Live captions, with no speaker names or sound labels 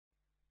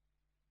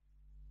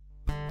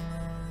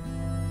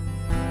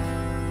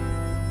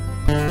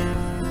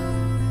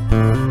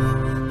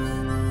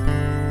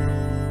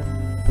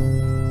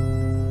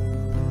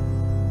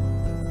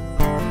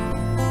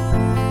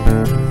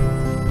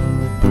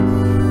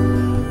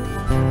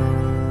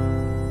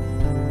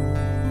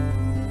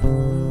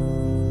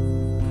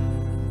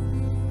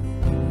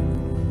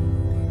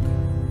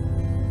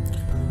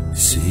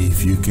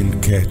if you can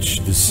catch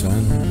the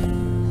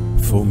sun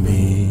for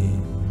me.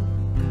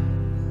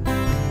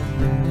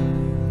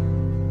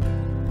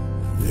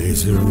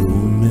 There's a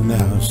room in the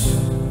house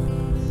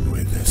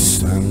where the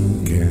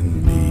sun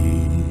can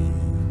be.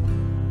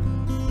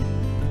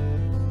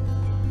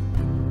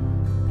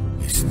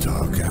 It's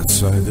dark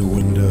outside the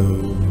window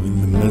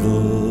in the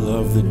middle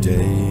of the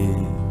day.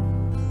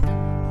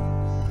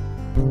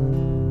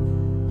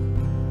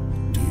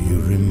 Do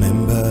you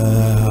remember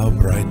how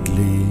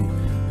brightly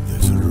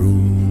this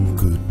room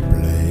could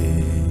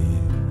play?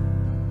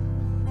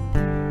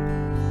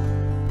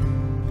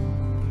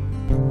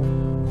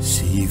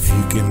 See if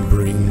you can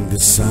bring the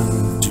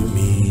sun to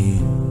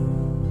me.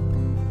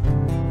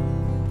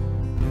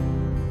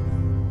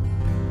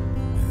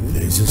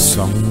 There's a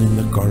song in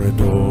the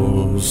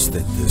corridors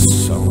that the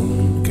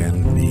song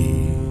can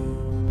be.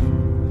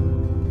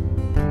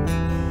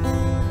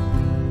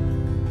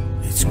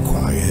 It's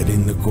quiet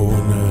in the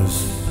corners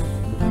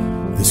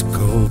this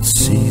cold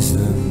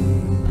season.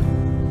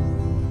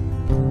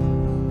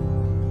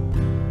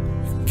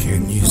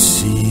 Can you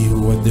see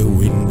what the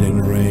wind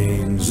and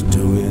rain's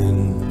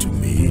doing to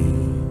me?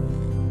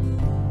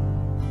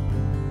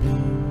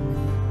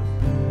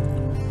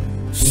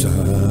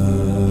 Suncatcher,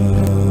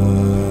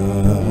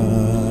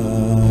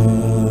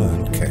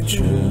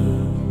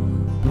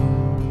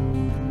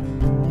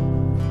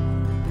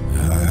 I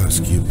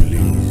ask you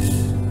please,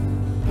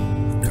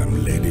 come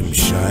let him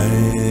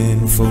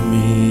shine for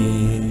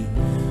me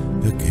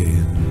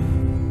again.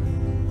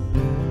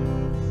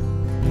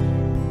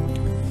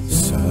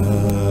 Suncatcher,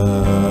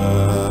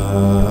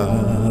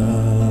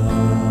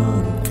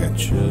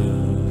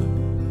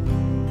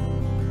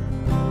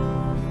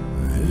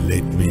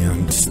 let me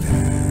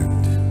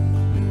understand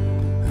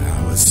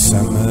how a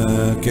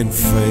summer can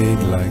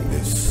fade like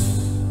this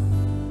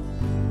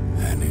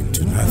and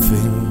into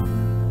nothing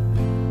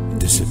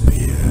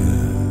disappear,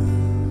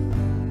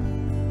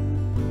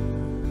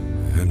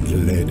 and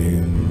let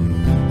him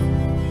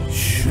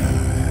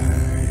shine.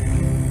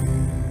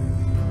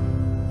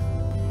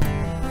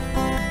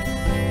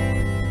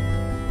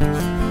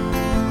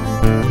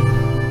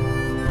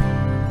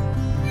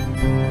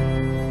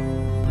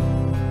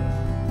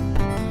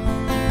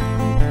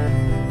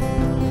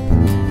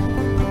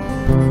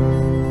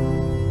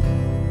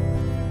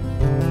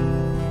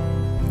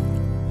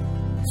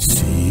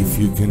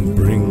 You can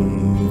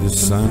bring the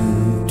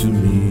sun to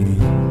me.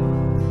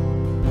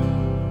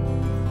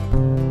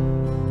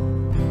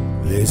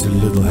 There's a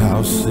little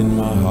house in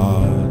my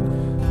heart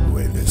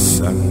where the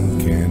sun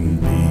can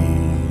be.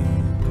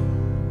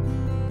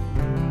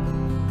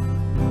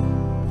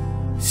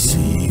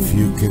 See if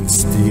you can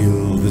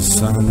steal the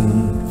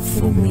sun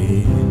for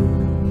me.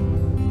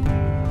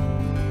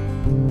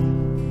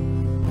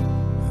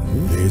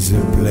 There's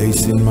a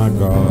place in my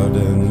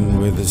garden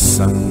where the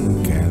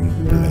sun can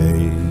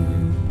play.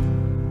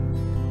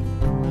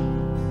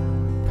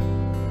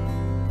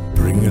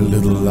 Bring a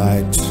little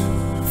light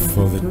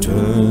for the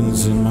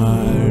turns in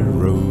my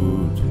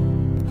road,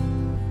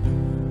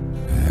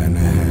 and a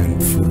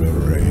handful of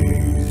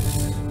rays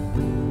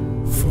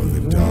for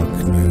the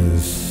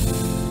darkness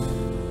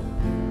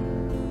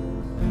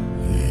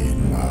in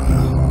my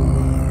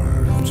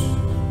heart.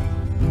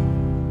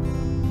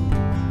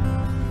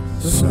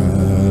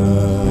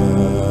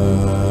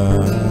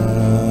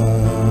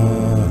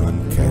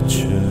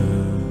 Suncatcher,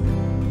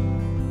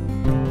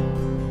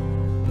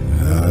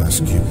 I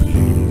ask you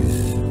please,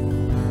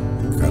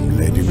 come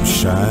let him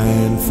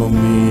shine for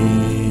me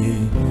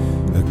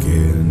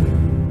again.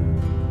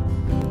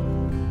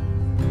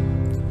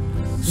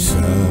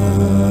 Suncatcher,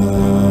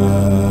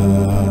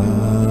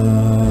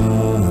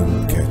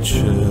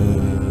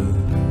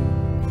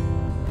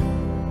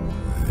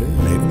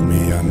 let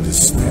me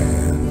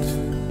understand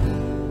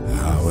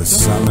how a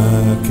summer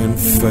can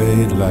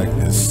fade like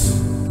this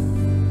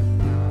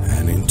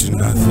and into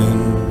nothing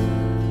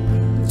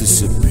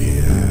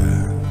disappear.